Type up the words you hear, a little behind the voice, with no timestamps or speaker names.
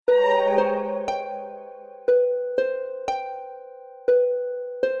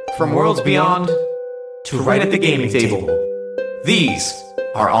From worlds beyond to right at the gaming table, these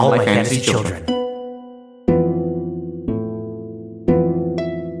are all my fantasy children.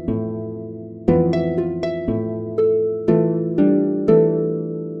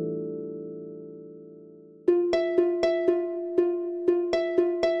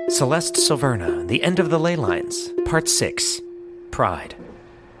 Celeste Silverna, The End of the Ley Lines, Part 6, Pride.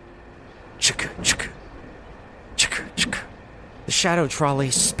 Chuk, chuk, chuk, chuk. The shadow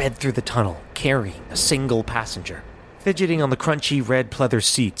trolley sped through the tunnel, carrying a single passenger. Fidgeting on the crunchy red pleather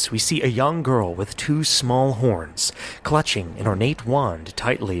seats, we see a young girl with 2 small horns, clutching an ornate wand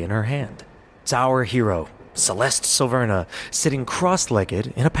tightly in her hand. It's our hero, Celeste Silverna, sitting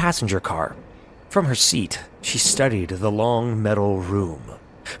cross-legged in a passenger car. From her seat, she studied the long metal room.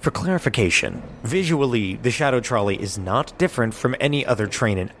 For clarification, visually, the shadow trolley is not different from any other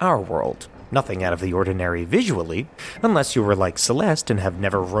train in our world. Nothing out of the ordinary visually, unless you were like Celeste and have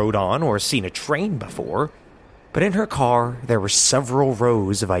never rode on or seen a train before. But in her car, there were several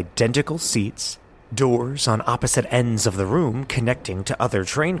rows of identical seats, doors on opposite ends of the room connecting to other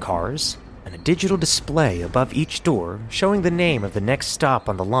train cars, and a digital display above each door showing the name of the next stop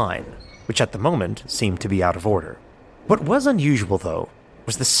on the line, which at the moment seemed to be out of order. What was unusual, though,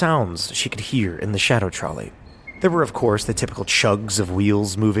 was the sounds she could hear in the shadow trolley. There were, of course, the typical chugs of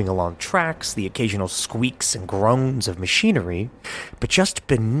wheels moving along tracks, the occasional squeaks and groans of machinery, but just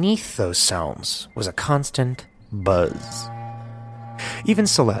beneath those sounds was a constant buzz. Even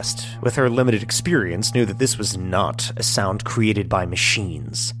Celeste, with her limited experience, knew that this was not a sound created by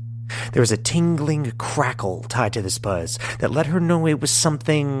machines. There was a tingling crackle tied to this buzz that let her know it was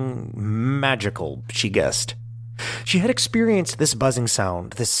something magical, she guessed. She had experienced this buzzing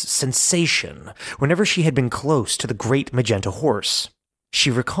sound, this sensation, whenever she had been close to the great magenta horse.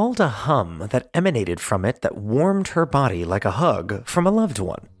 She recalled a hum that emanated from it that warmed her body like a hug from a loved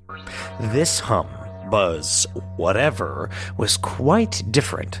one. This hum, buzz, whatever, was quite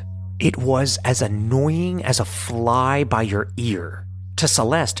different. It was as annoying as a fly by your ear. To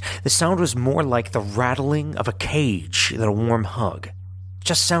Celeste, the sound was more like the rattling of a cage than a warm hug. It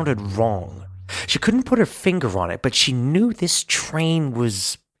just sounded wrong. She couldn't put her finger on it, but she knew this train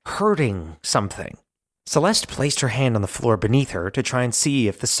was hurting something. Celeste placed her hand on the floor beneath her to try and see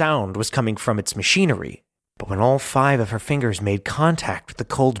if the sound was coming from its machinery. But when all 5 of her fingers made contact with the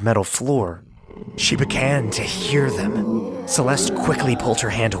cold metal floor, she began to hear them. Celeste quickly pulled her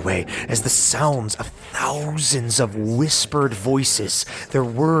hand away as the sounds of thousands of whispered voices, their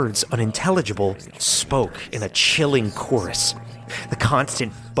words unintelligible, spoke in a chilling chorus. The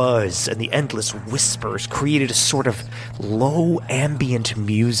constant buzz and the endless whispers created a sort of low ambient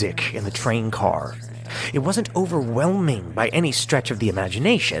music in the train car. It wasn't overwhelming by any stretch of the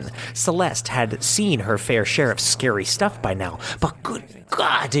imagination. Celeste had seen her fair share of scary stuff by now, but good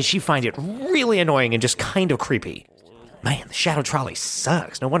God, did she find it really annoying and just kind of creepy. Man, the shadow trolley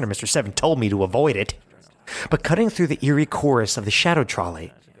sucks. No wonder Mr. Seven told me to avoid it. But cutting through the eerie chorus of the shadow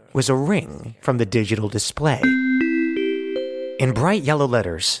trolley was a ring from the digital display. In bright yellow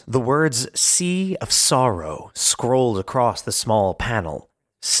letters, the words Sea of Sorrow scrolled across the small panel.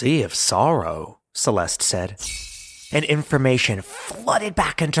 Sea of Sorrow, Celeste said. And information flooded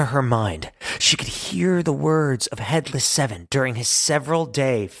back into her mind. She could hear the words of Headless Seven during his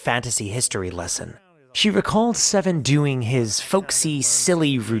several-day fantasy history lesson. She recalled Seven doing his folksy,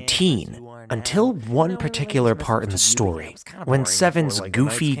 silly routine until one particular part in the story, when Seven's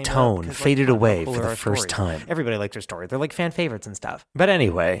goofy tone faded away for the first time. Everybody liked her story. They're like fan favorites and stuff. But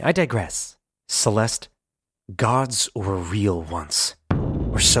anyway, I digress. Celeste, gods were real once,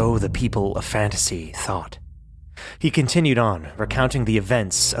 or so the people of fantasy thought. He continued on, recounting the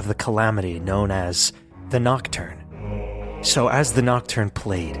events of the calamity known as the Nocturne. So as the Nocturne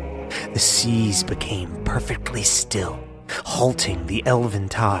played, the seas became perfectly still, halting the elven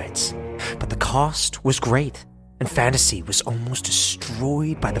tides. But the cost was great, and fantasy was almost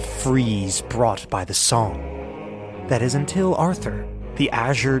destroyed by the freeze brought by the song. That is until Arthur, the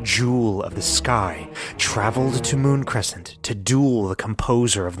azure jewel of the sky, traveled to Moon Crescent to duel the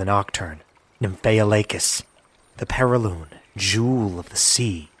composer of the Nocturne, Nymphaeolacus, the Periloon, jewel of the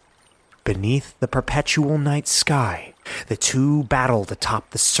sea. Beneath the perpetual night sky, the 2 battled atop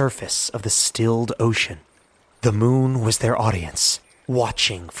the surface of the stilled ocean. The moon was their audience,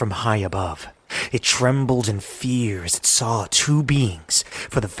 watching from high above. It trembled in fear as it saw 2 beings,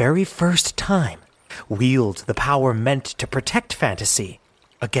 for the very first time, wield the power meant to protect fantasy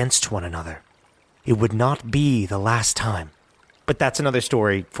against one another. It would not be the last time. But that's another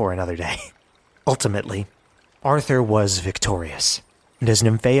story for another day. Ultimately, Arthur was victorious, and as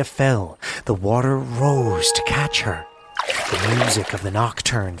Nymphaea fell, the water rose to catch her. The music of the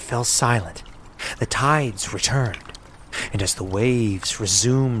nocturne fell silent. The tides returned, and as the waves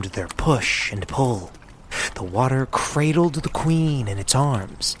resumed their push and pull, the water cradled the queen in its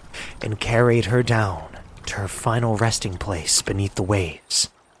arms and carried her down to her final resting place beneath the waves.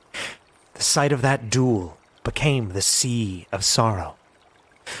 The sight of that duel became the Sea of Sorrow,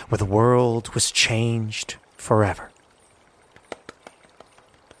 where the world was changed forever.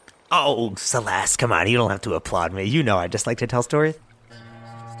 Oh, Celeste, come on, you don't have to applaud me. You know I just like to tell stories.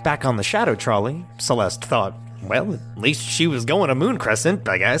 Back on the Shadow Trolley, Celeste thought, well, at least she was going to Moon Crescent,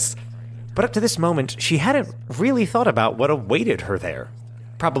 I guess. But up to this moment, she hadn't really thought about what awaited her there.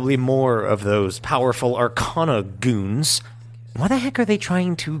 Probably more of those powerful Arcana goons. Why the heck are they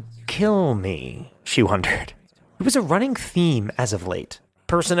trying to kill me? She wondered. It was a running theme as of late.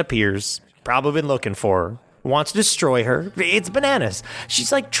 Person appears, probably been looking for her, wants to destroy her. It's bananas.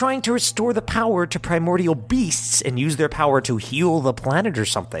 She's like trying to restore the power to primordial beasts and use their power to heal the planet or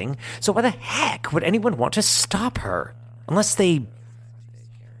something. So why the heck would anyone want to stop her? Unless they...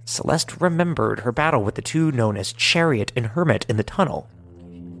 Celeste remembered her battle with the two known as Chariot and Hermit in the tunnel.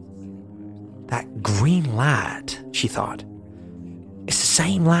 That green light, she thought, is the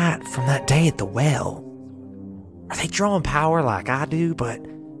same light from that day at the well. Are they drawing power like I do, but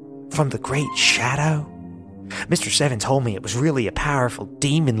from the Great Shadow? Mr. Seven told me it was really a powerful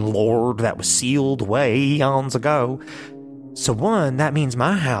demon lord that was sealed way eons ago. So one, that means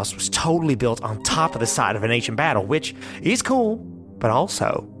my house was totally built on top of the site of an ancient battle, which is cool, but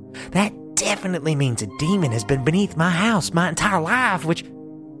also, that definitely means a demon has been beneath my house my entire life, which...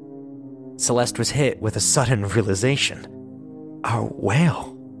 Celeste was hit with a sudden realization. Our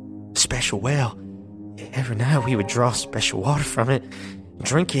well, special well. Every night we would draw special water from it,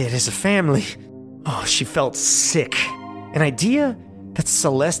 drink it as a family. Oh, she felt sick. An idea that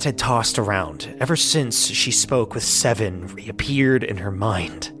Celeste had tossed around ever since she spoke with Seven reappeared in her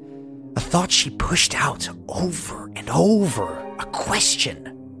mind. A thought she pushed out over and over. A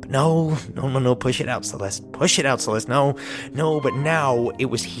question. But no, push it out, Celeste. Push it out, Celeste. No, but now it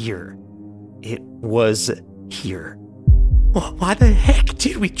was here. It was here. Why the heck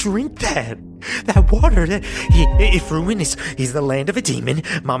did we drink that? That water, if Ruin is the land of a demon,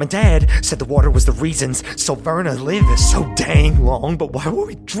 Mom and Dad said the water was the reasons Silverna lived so dang long, but why were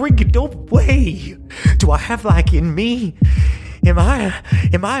we drinking? No way! Do I have in me? Am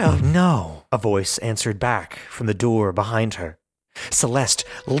I no? A voice answered back from the door behind her. Celeste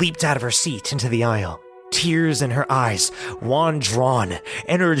leaped out of her seat into the aisle. Tears in her eyes, wand drawn,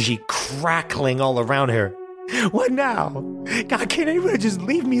 energy crackling all around her. What now? God, can't anyone just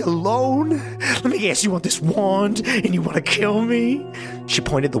leave me alone? Let me guess, you want this wand and you want to kill me? She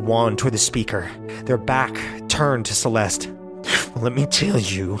pointed the wand toward the speaker. Their back turned to Celeste. Well, let me tell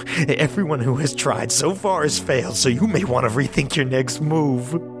you, everyone who has tried so far has failed, so you may want to rethink your next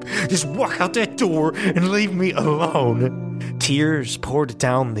move. Just walk out that door and leave me alone. Tears poured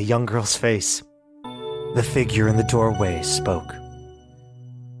down the young girl's face. The figure in the doorway spoke.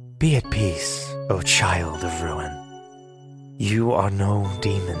 Be at peace, O child of ruin. You are no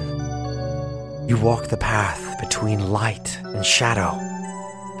demon. You walk the path between light and shadow,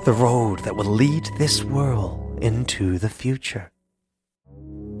 the road that will lead this world into the future.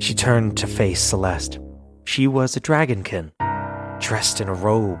 She turned to face Celeste. She was a dragonkin, dressed in a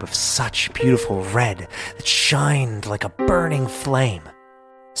robe of such beautiful red that shined like a burning flame.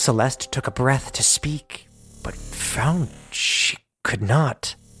 Celeste took a breath to speak, but found she could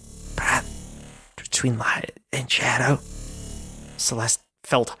not. Path between light and shadow. Celeste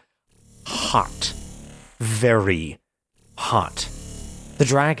felt hot. Very hot. The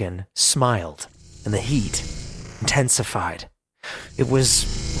dragon smiled, and the heat intensified. It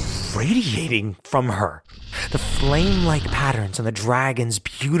was radiating from her. The flame-like patterns on the dragon's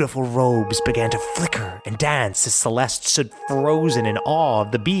beautiful robes began to flicker and dance as Celeste stood frozen in awe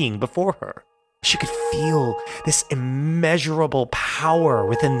of the being before her. She could feel this immeasurable power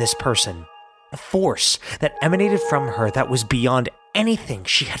within this person, a force that emanated from her that was beyond anything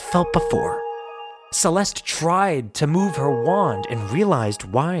she had felt before. Celeste tried to move her wand and realized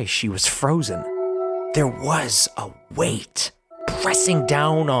why she was frozen. There was a weight pressing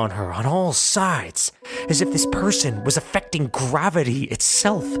down on her on all sides, as if this person was affecting gravity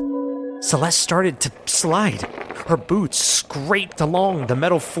itself. Celeste started to slide. Her boots scraped along the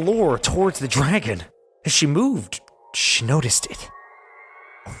metal floor towards the dragon. As she moved, she noticed it.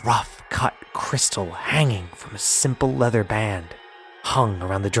 A rough-cut crystal hanging from a simple leather band hung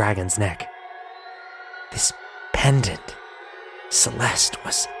around the dragon's neck. This pendant, Celeste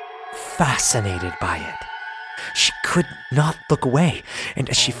was fascinated by it. She could not look away, and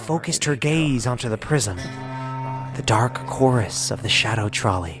as she focused her gaze onto the prism, the dark chorus of the shadow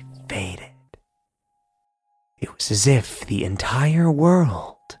trolley faded. It was as if the entire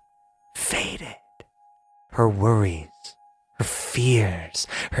world faded. Her worries, her fears,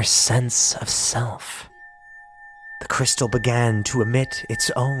 her sense of self. The crystal began to emit its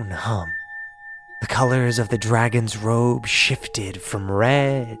own hum. The colors of the dragon's robe shifted from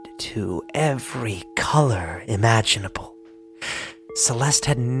red to every color imaginable. Celeste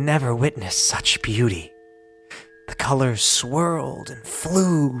had never witnessed such beauty. The colors swirled and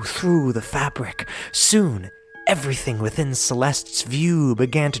flew through the fabric. Soon, everything within Celeste's view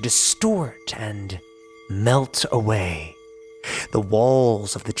began to distort and melt away. The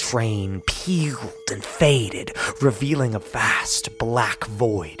walls of the train peeled and faded, revealing a vast black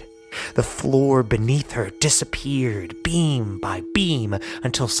void. The floor beneath her disappeared beam by beam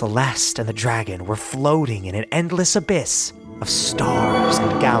until Celeste and the dragon were floating in an endless abyss of stars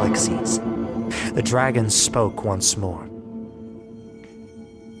and galaxies. The dragon spoke once more.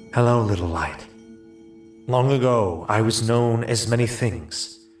 "Hello, little light. Long ago, I was known as many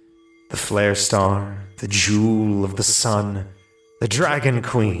things. The flare star, the jewel of the sun, the dragon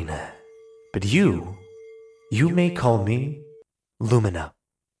queen. But you may call me Lumina.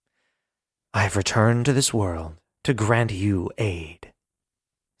 I have returned to this world to grant you aid."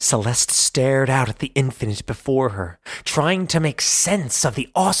 Celeste stared out at the infinite before her, trying to make sense of the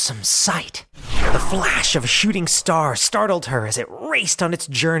awesome sight. The flash of a shooting star startled her as it raced on its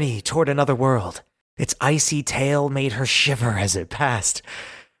journey toward another world. Its icy tail made her shiver as it passed.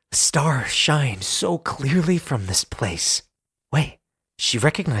 The star shined so clearly from this place. Wait, she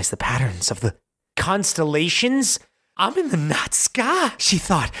recognized the patterns of the constellations? I'm in the night sky, she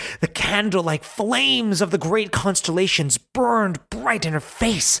thought. The candle-like flames of the great constellations burned bright in her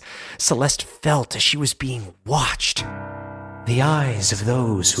face. Celeste felt as she was being watched. The eyes of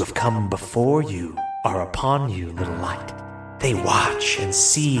those who have come before you are upon you, little light. They watch and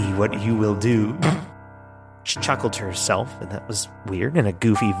see what you will do. She chuckled to herself, and that was weird, in a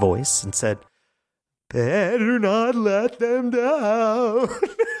goofy voice, and said, "Better not let them down."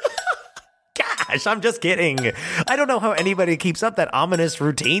 Gosh, I'm just kidding. I don't know how anybody keeps up that ominous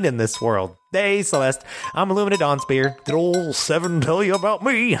routine in this world. Hey, Celeste, I'm Illumina Dawnspear. Did old Seven tell you about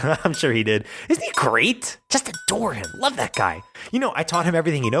me? I'm sure he did. Isn't he great? Just adore him. Love that guy. You know, I taught him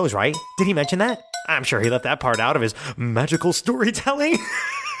everything he knows, right? Did he mention that? I'm sure he left that part out of his magical storytelling.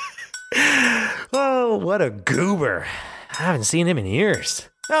 Oh, what a goober. I haven't seen him in years.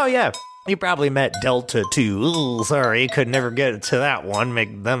 Oh, yeah. You probably met Delta 2. Ooh, sorry, could never get to that one.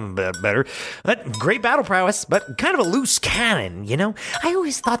 Make them a bit better. But great battle prowess, but kind of a loose cannon, you know? I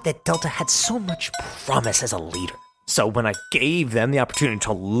always thought that Delta had so much promise as a leader. So when I gave them the opportunity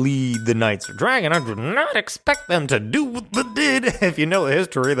to lead the Knights of Dragon, I did not expect them to do what they did. If you know the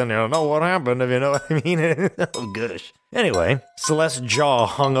history, then you'll know what happened, if you know what I mean. Oh, gosh. Anyway, Celeste's jaw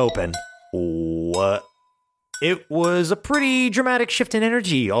hung open. What? It was a pretty dramatic shift in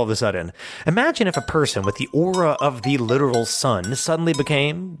energy all of a sudden. Imagine if a person with the aura of the literal sun suddenly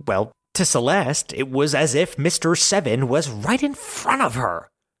became, well, to Celeste, it was as if Mr. Seven was right in front of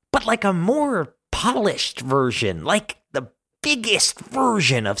her. But like a more polished version, like the biggest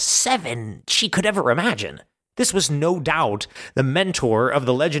version of Seven she could ever imagine. This was no doubt the mentor of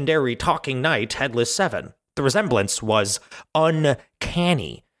the legendary talking knight, Headless Seven. The resemblance was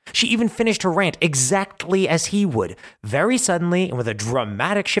uncanny. She even finished her rant exactly as he would, very suddenly and with a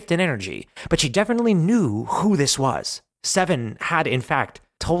dramatic shift in energy. But she definitely knew who this was. Seven had, in fact,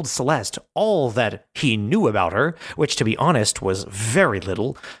 told Celeste all that he knew about her, which, to be honest, was very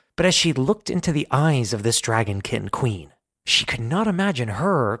little. But as she looked into the eyes of this dragonkin queen, she could not imagine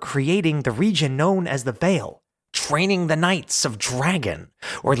her creating the region known as the Vale, training the Knights of Dragon,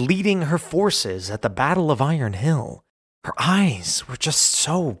 or leading her forces at the Battle of Iron Hill. Her eyes were just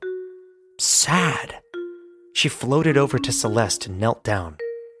so sad. She floated over to Celeste and knelt down.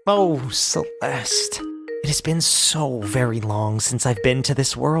 "Oh, Celeste, it has been so very long since I've been to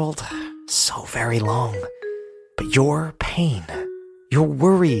this world. So very long. But your pain, your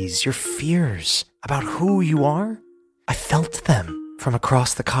worries, your fears about who you are, I felt them from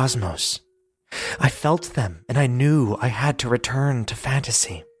across the cosmos. I felt them, and I knew I had to return to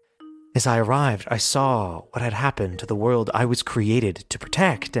fantasy. As I arrived, I saw what had happened to the world I was created to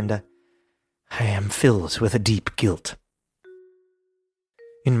protect, and I am filled with a deep guilt.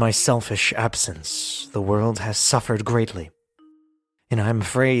 In my selfish absence, the world has suffered greatly, and I am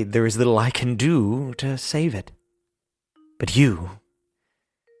afraid there is little I can do to save it. But you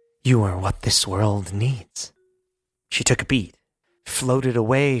are what this world needs." She took a beat, floated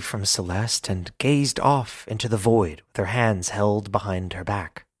away from Celeste, and gazed off into the void with her hands held behind her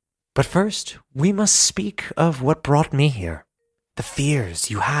back. But first, we must speak of what brought me here. The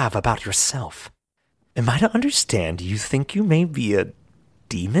fears you have about yourself. Am I to understand you think you may be a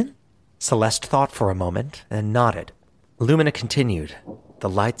demon? Celeste thought for a moment and nodded. Lumina continued, the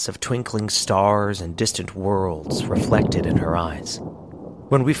lights of twinkling stars and distant worlds reflected in her eyes.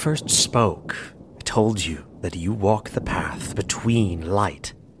 When we first spoke, I told you that you walk the path between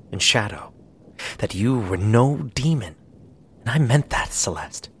light and shadow, that you were no demon, and I meant that,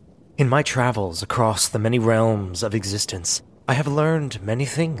 Celeste. In my travels across the many realms of existence, I have learned many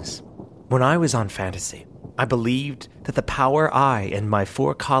things. When I was on Fantasy, I believed that the power I and my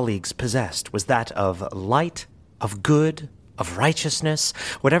 4 colleagues possessed was that of light, of good, of righteousness,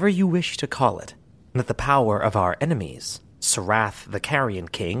 whatever you wish to call it, and that the power of our enemies, Sarath the Carrion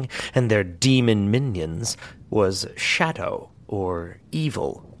King and their demon minions, was shadow or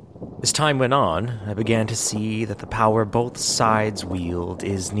evil. As time went on, I began to see that the power both sides wield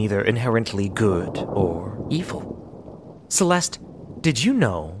is neither inherently good or evil. Celeste, did you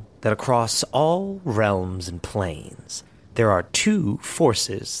know that across all realms and planes, there are 2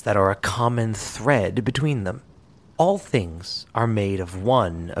 forces that are a common thread between them? All things are made of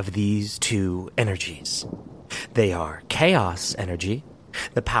one of these 2 energies. They are chaos energy,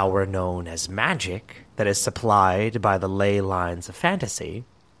 the power known as magic that is supplied by the ley lines of fantasy,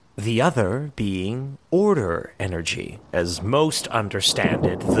 the other being order energy, as most understand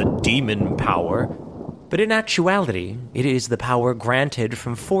it, the demon power. But in actuality, it is the power granted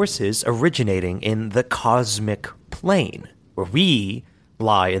from forces originating in the cosmic plane, where we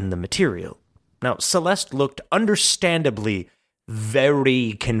lie in the material. Now, Celeste looked understandably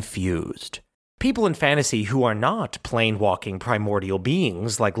very confused. People in fantasy who are not plane-walking primordial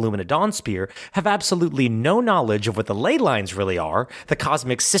beings like Lumina Dawnspear have absolutely no knowledge of what the ley lines really are, the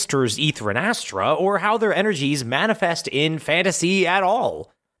cosmic sisters Aether and Astra, or how their energies manifest in fantasy at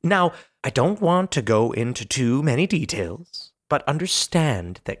all. Now, I don't want to go into too many details, but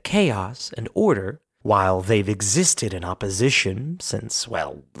understand that chaos and order, while they've existed in opposition since,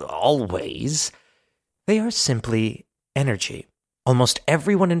 well, always, they are simply energy. Almost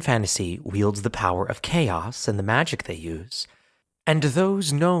everyone in fantasy wields the power of chaos and the magic they use, and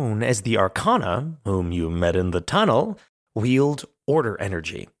those known as the Arcana, whom you met in the tunnel, wield order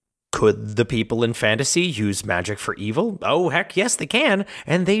energy. Could the people in fantasy use magic for evil? Oh, heck yes, they can,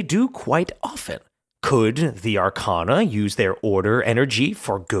 and they do quite often. Could the Arcana use their order energy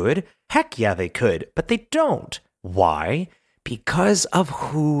for good? Heck yeah, they could, but they don't. Why? Because of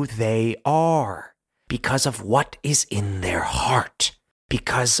who they are. Because of what is in their heart.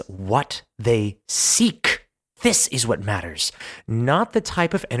 Because what they seek. This is what matters. Not the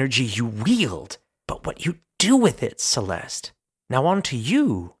type of energy you wield, but what you do with it, Celeste. Now on to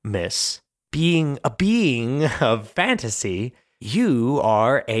you, miss. Being a being of fantasy, you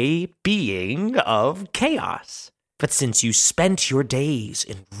are a being of chaos. But since you spent your days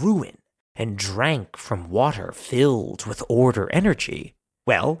in ruin and drank from water filled with order energy,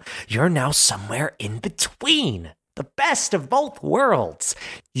 well, you're now somewhere in between. The best of both worlds.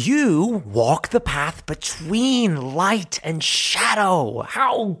 You walk the path between light and shadow.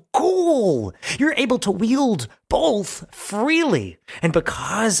 How cool! You're able to wield both freely. And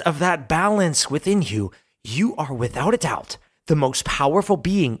because of that balance within you, you are without a doubt the most powerful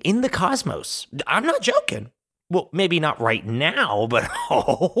being in the cosmos. I'm not joking. Well, maybe not right now, but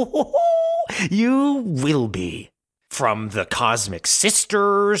you will be. From the Cosmic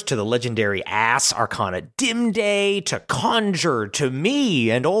Sisters, to the legendary Ass Arcana Dimday, to Conjure, to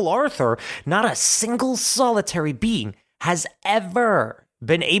me and old Arthur, not a single solitary being has ever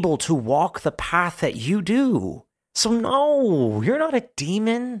been able to walk the path that you do. So no, you're not a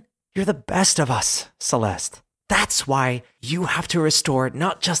demon. You're the best of us, Celeste. That's why you have to restore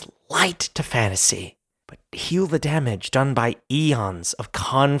not just light to fantasy, but heal the damage done by eons of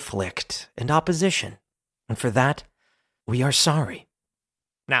conflict and opposition. And for that, we are sorry.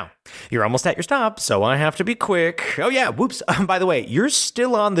 Now, you're almost at your stop, so I have to be quick. Oh yeah, whoops. By the way, you're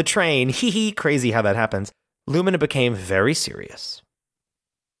still on the train. Hee crazy how that happens. Lumina became very serious.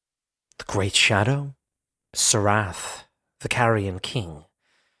 The Great Shadow, Sarath, the Carrion King,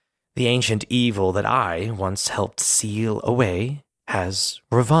 the ancient evil that I once helped seal away, has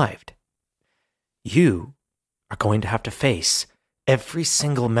revived. You are going to have to face every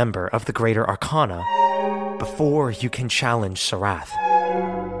single member of the Greater Arcana before you can challenge Sarath.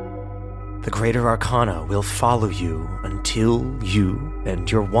 The Greater Arcana will follow you until you and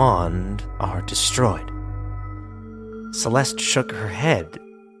your wand are destroyed. Celeste shook her head.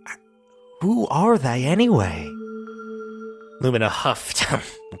 Who are they anyway? Lumina huffed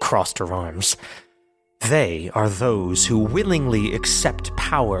and crossed her arms. They are those who willingly accept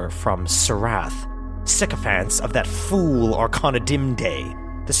power from Sarath, sycophants of that fool Arcana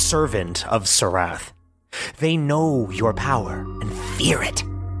Dimday, the servant of Sarath. They know your power and fear it.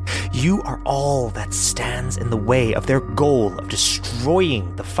 You are all that stands in the way of their goal of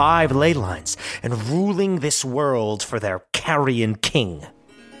destroying the 5 ley lines and ruling this world for their carrion king.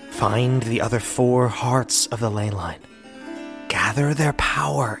 Find the other 4 hearts of the ley line. Gather their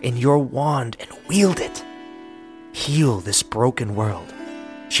power in your wand and wield it. Heal this broken world.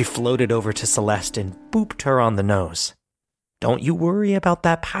 She floated over to Celeste and booped her on the nose. Don't you worry about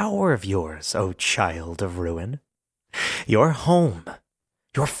that power of yours, O child of ruin. Your home,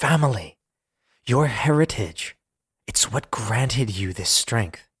 your family, your heritage, it's what granted you this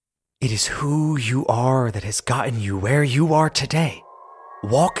strength. It is who you are that has gotten you where you are today.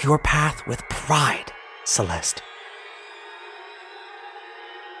 Walk your path with pride, Celeste.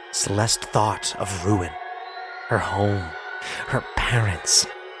 Celeste thought of ruin, her home, her parents.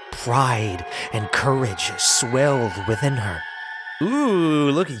 Pride and courage swelled within her.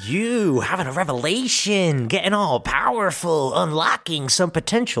 Ooh, look at you, having a revelation, getting all powerful, unlocking some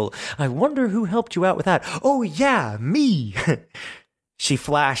potential. I wonder who helped you out with that. Oh yeah, me. She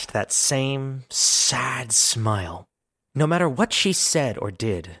flashed that same sad smile. No matter what she said or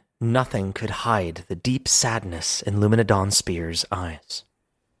did, nothing could hide the deep sadness in Lumina Dawnspear's eyes.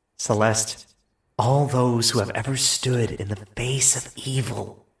 Celeste, all those who have ever stood in the face of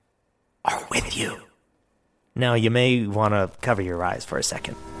evil are with you. Now you may want to cover your eyes for a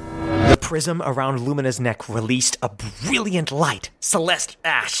second. The prism around Lumina's neck released a brilliant light. Celeste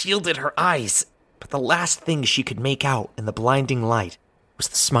shielded her eyes, but the last thing she could make out in the blinding light was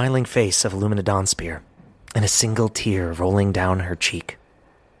the smiling face of Lumina Dawnspear and a single tear rolling down her cheek.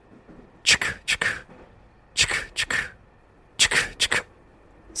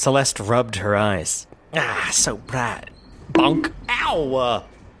 Celeste rubbed her eyes. So bright. Bonk. Ow!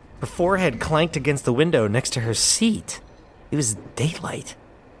 Her forehead clanked against the window next to her seat. It was daylight.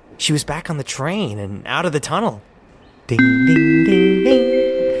 She was back on the train and out of the tunnel. Ding, ding, ding,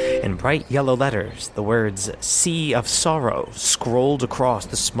 ding. In bright yellow letters, the words Sea of Sorrow scrolled across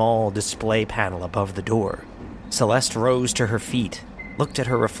the small display panel above the door. Celeste rose to her feet, looked at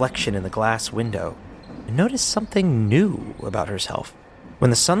her reflection in the glass window, and noticed something new about herself. When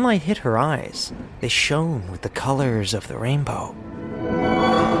the sunlight hit her eyes, they shone with the colors of the rainbow.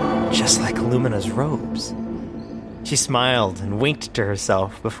 Just like Lumina's robes. She smiled and winked to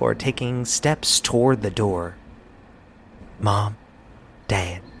herself before taking steps toward the door. Mom,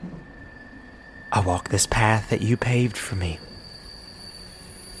 Dad, I walk this path that you paved for me,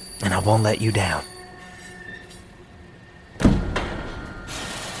 and I won't let you down.